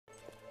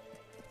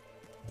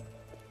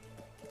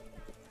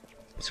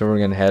So we're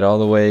gonna head all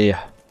the way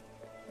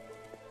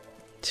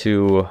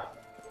to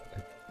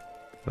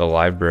the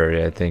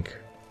library, I think.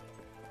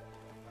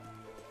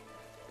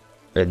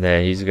 And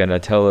then he's gonna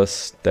tell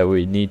us that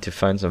we need to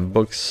find some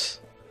books.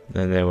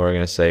 And then we're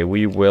gonna say,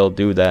 we will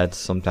do that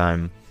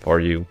sometime for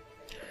you.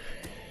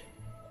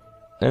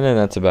 And then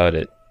that's about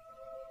it.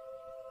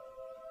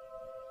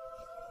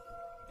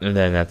 And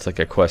then that's like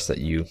a quest that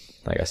you,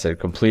 like I said,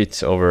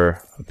 completes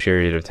over a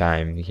period of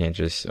time. You can't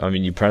just, I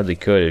mean, you probably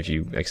could if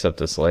you accept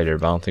this later,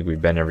 but I don't think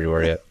we've been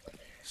everywhere yet.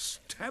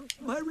 Stamp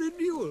my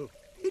renewal.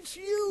 It's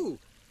you,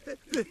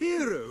 the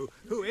hero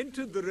who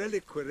entered the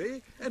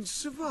reliquary and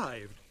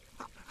survived.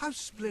 How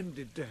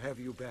splendid to have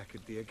you back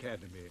at the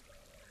Academy.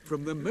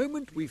 From the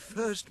moment we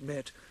first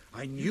met,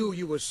 I knew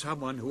you were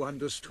someone who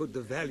understood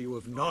the value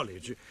of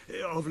knowledge,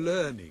 of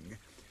learning.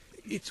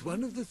 It's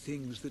one of the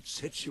things that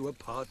sets you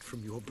apart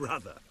from your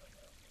brother.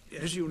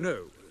 As you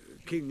know,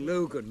 King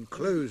Logan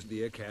closed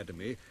the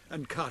Academy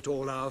and cut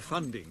all our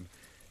funding.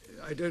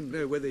 I don't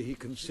know whether he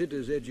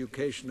considers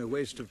education a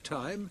waste of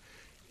time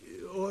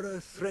or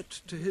a threat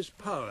to his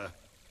power.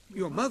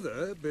 Your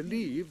mother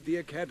believed the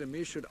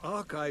Academy should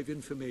archive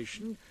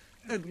information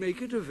and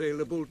make it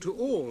available to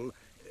all,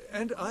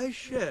 and I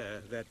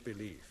share that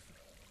belief.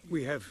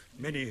 We have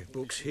many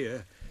books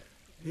here,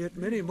 yet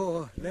many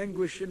more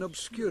languish in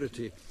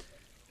obscurity.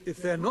 If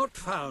they're not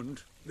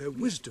found, their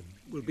wisdom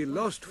will be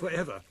lost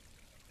forever.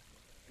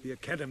 The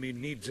Academy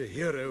needs a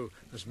hero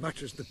as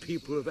much as the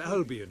people of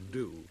Albion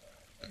do.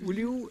 Will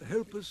you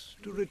help us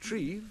to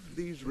retrieve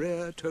these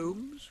rare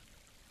tomes?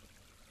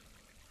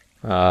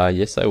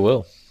 Yes, I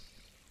will.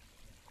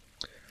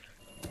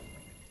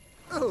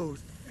 Oh,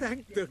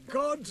 thank the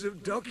gods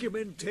of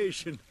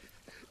documentation.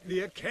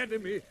 The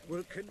Academy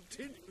will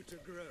continue to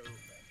grow.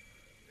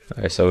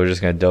 Alright, so we're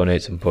just gonna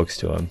donate some books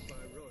to him.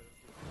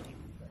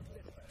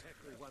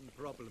 Tackle one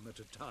problem at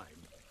a time.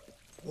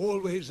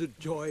 Always a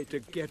joy to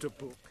get a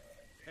book.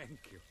 Thank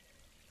you.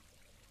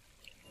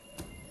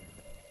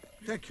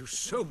 Thank you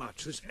so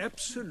much. That's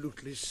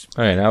absolutely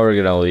Alright, now we're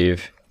gonna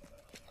leave.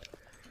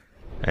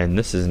 And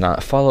this is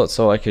not Fallout,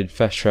 so I could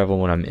fast travel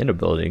when I'm in a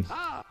building.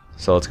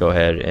 So let's go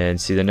ahead and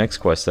see the next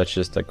quest. That's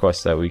just a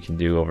quest that we can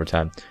do over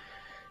time.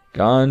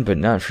 Gone but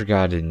not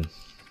forgotten.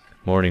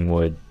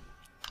 Morningwood.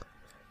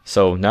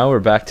 So now we're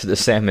back to the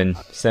Salmon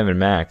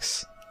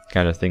Max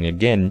kind of thing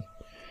again.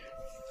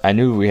 I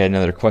knew we had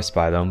another quest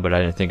by them, but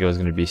I didn't think it was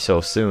going to be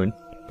so soon.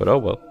 But oh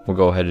well, we'll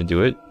go ahead and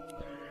do it.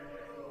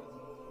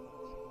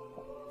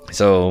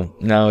 So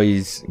now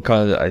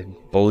I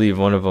believe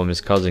one of them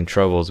is causing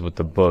troubles with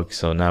the book,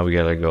 so now we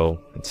gotta go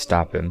and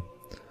stop him.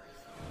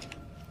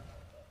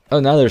 Oh,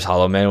 now there's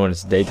Hollow Man when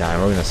it's daytime.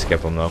 We're gonna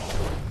skip him though.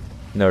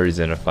 No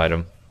reason to fight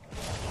him.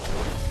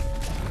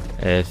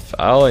 If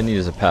all I need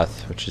is a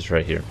path, which is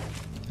right here.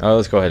 Oh,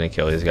 let's go ahead and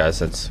kill these guys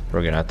since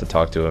we're gonna have to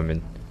talk to him,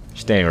 and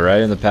staying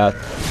right in the path.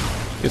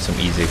 Get some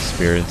easy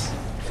experience.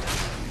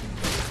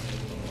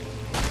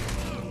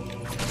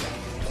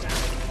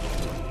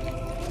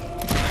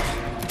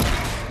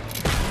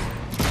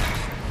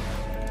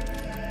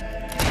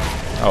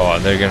 Oh,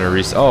 and they're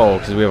gonna oh,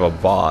 because we have a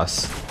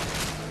boss.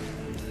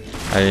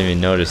 I didn't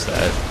even notice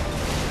that.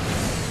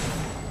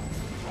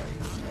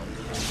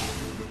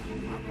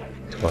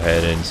 Go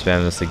ahead and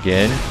spam this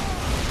again.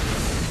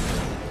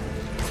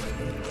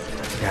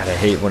 God, I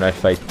hate when I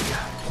fight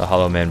the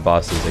Hollow Man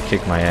bosses. They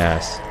kick my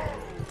ass.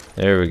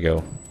 There we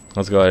go.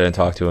 Let's go ahead and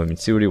talk to him and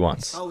see what he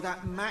wants. Oh,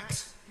 that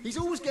Max. He's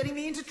always getting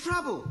me into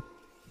trouble.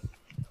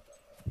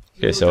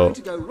 Okay, so We were going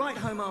to go right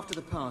home after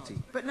the party,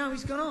 but now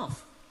he's gone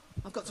off.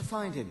 I've got to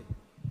find him.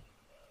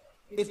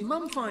 If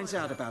Mum finds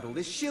out about all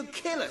this, she'll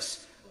kill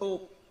us. Or,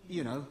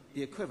 you know,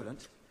 the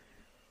equivalent.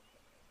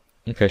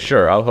 okay,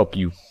 sure, I'll help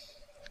you.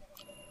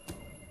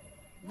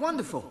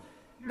 Wonderful.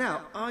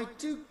 Now, I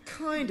do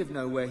kind of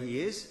know where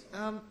he is.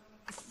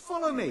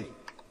 Follow me.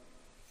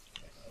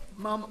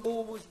 Mum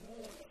always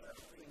warned about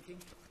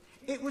drinking.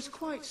 It was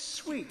quite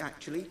sweet,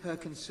 actually, her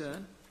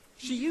concern.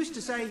 She used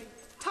to say,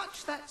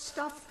 touch that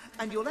stuff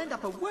and you'll end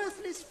up a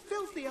worthless,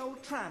 filthy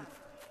old tramp,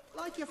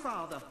 like your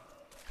father.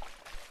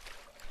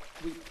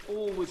 We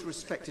always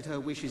respected her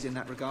wishes in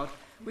that regard,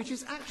 which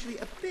is actually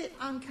a bit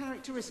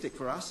uncharacteristic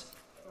for us.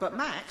 But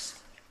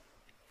Max,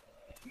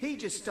 he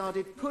just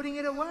started putting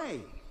it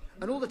away.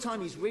 And all the time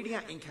he's reading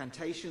out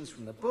incantations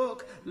from the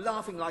book,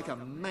 laughing like a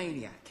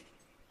maniac.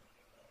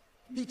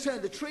 He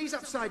turned the trees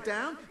upside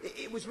down,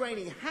 it was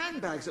raining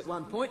handbags at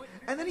one point,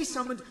 and then he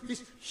summoned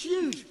this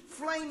huge,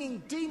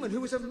 flaming demon who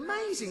was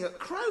amazing at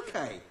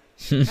croquet.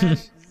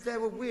 And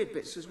there were weird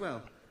bits as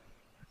well.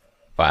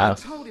 Wow. I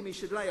told him he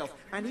should lay off,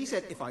 and he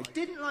said if I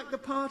didn't like the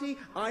party,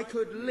 I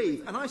could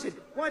leave. And I said,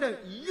 why don't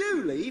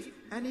you leave?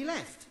 And he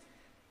left.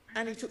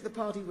 And he took the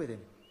party with him.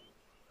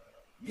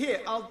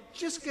 Here, I'll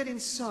just get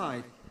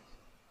inside.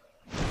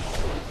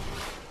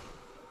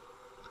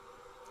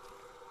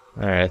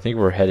 Alright, I think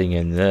we're heading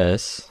in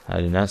this.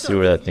 I did not see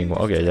where that thing was.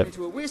 Okay, yep.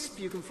 Into a wisp,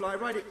 you can fly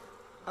right.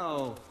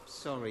 Oh,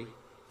 sorry,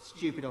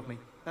 stupid of me.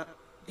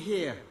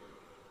 Here.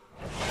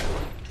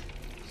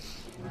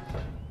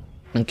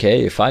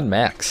 Okay, find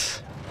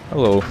Max.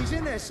 Hello. He's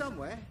in there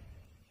somewhere.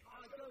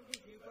 I'll go with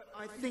you, but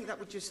I think that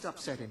would just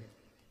upset him.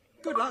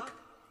 Good luck.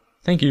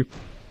 Thank you.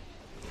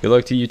 Good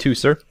luck to you too,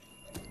 sir.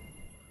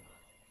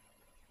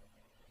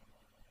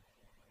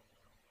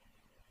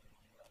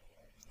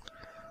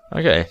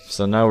 Okay,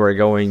 so now we're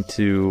going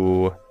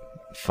to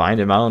find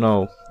him. I don't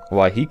know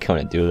why he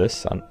couldn't do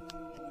this.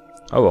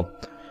 Oh well.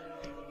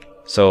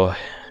 So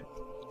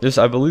this,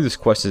 I believe this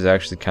quest is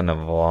actually kind of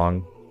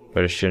long,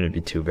 but it shouldn't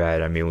be too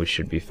bad. I mean, we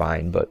should be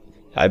fine, but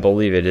I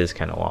believe it is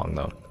kind of long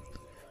though.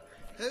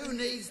 Who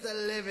needs the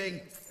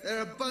living?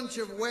 They're a bunch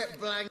of wet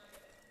blank.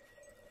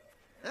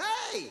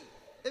 Hey!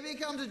 Have you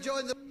come to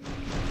join the...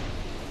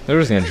 They're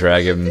just gonna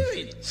drag him,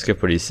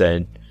 skip what he's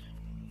saying.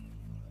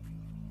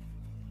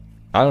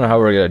 I don't know how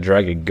we're gonna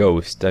drag a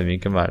ghost. I mean,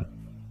 come on.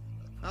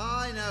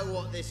 I know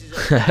what this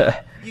is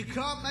about. You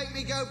can't make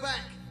me go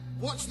back.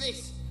 Watch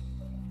this.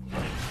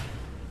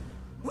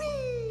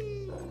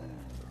 Whee!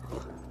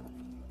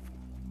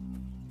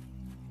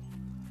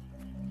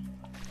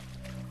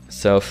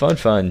 So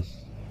fun.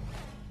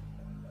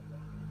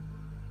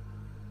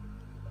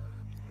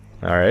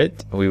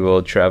 Alright, we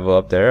will travel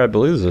up there. I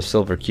believe there's a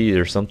silver key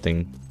or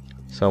something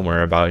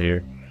somewhere about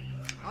here.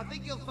 I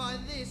think you'll find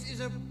this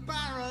is a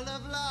barrel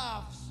of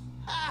laughs.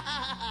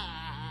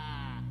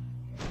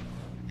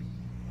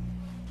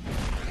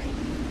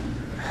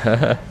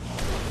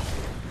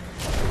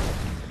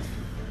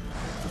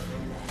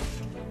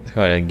 Let's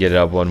go ahead and get it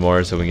up one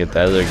more so we can get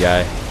the other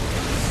guy.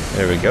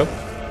 There we go.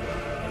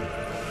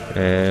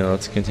 And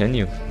let's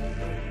continue.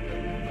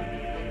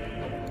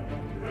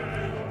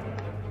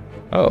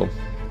 Oh,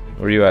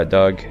 where you at,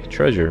 dog?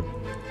 Treasure.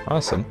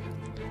 Awesome.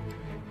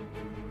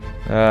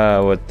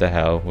 What the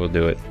hell? We'll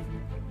do it.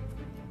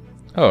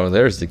 Oh,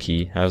 there's the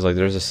key. I was like,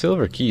 there's a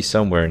silver key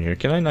somewhere in here.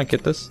 Can I not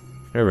get this?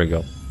 There we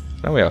go.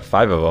 Now we have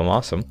 5 of them.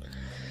 Awesome.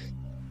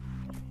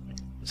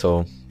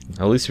 So,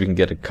 at least we can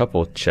get a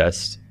couple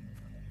chests.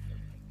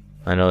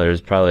 I know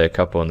there's probably a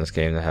couple in this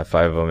game that have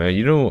 5 of them.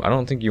 And I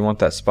don't think you want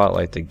that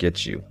spotlight to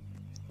get you.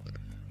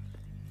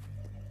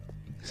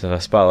 So if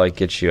a spotlight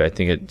gets you, I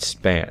think it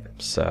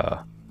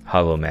spams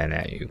Hollow Man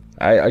at you.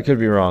 I could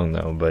be wrong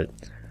though, but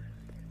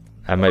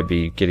I might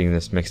be getting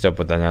this mixed up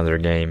with another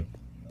game.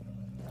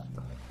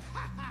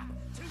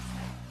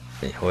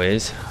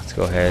 Anyways, let's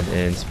go ahead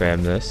and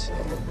spam this.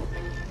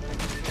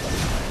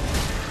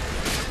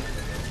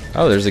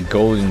 Oh, there's a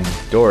golden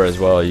door as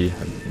well.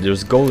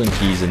 There's golden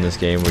keys in this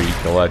game where you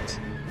collect,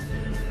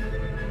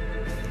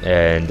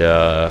 and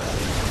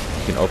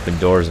you can open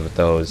doors with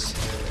those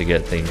to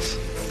get things.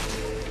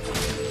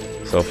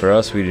 So for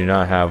us, we do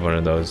not have one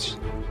of those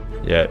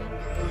yet.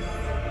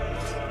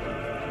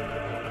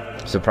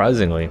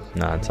 Surprisingly,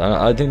 not.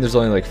 I think there's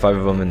only like 5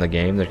 of them in the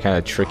game. They're kind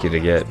of tricky to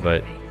get,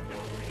 but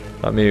I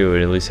thought maybe we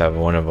would at least have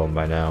one of them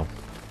by now.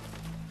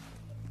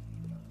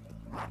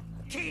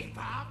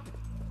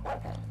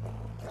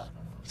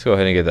 Let's go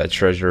ahead and get that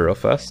treasure real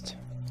fast.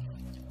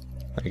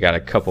 I got a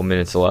couple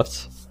minutes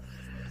left.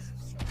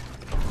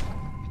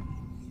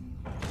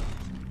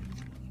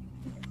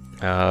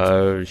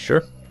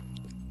 Sure.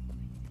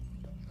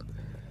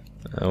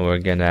 We're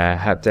gonna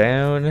hop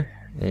down.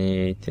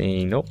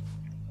 Anything? Nope.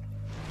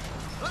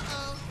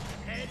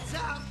 Heads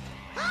up.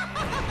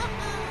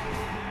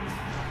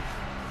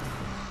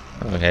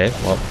 Okay,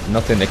 well,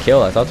 nothing to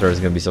kill. I thought there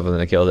was gonna be something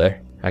to kill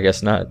there. I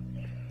guess not.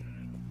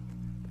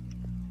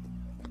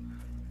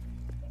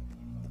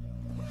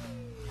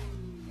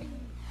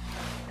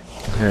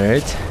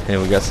 Alright, and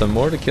we got some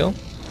more to kill.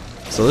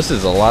 So this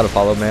is a lot of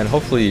Hollow Man.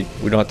 Hopefully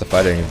we don't have to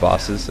fight any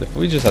bosses. If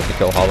we just have to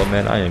kill Hollow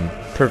Man, I am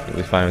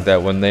perfectly fine with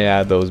that. When they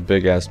add those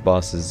big ass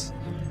bosses,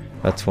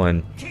 that's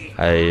when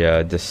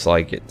I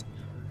dislike it.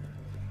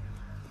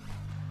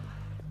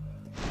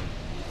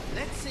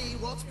 Let's see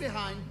what's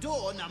behind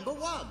door number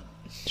 1.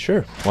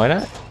 Sure, why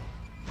not?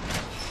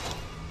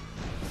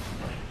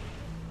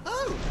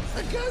 Oh,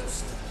 a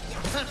ghost.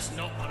 That's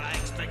not what I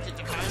expected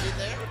to find in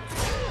there.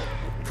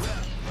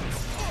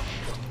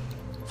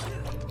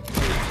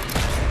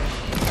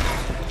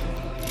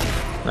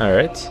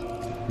 Alright,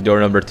 door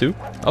number 2.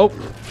 Oh,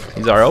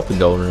 he's our open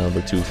door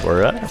number 2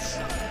 for us.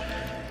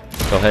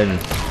 Go ahead and...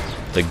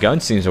 The gun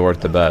seems to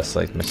work the best.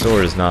 Like, my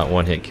sword is not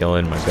one-hit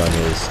killing, my gun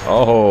is.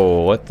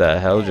 Oh, what the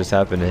hell just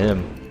happened to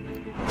him?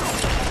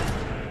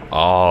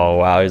 Oh,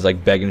 wow, he's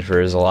like begging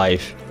for his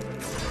life.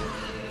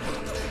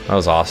 That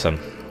was awesome.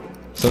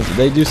 So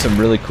they do some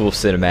really cool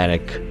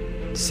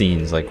cinematic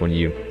scenes, like when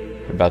you're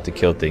about to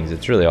kill things.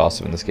 It's really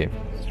awesome in this game.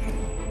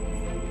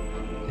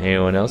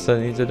 Anyone else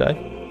that needs to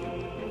die?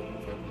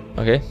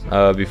 Okay,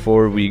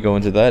 before we go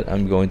into that,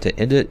 I'm going to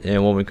end it,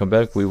 and when we come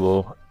back, we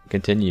will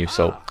continue.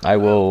 So I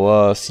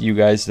will see you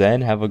guys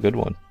then. Have a good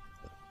one.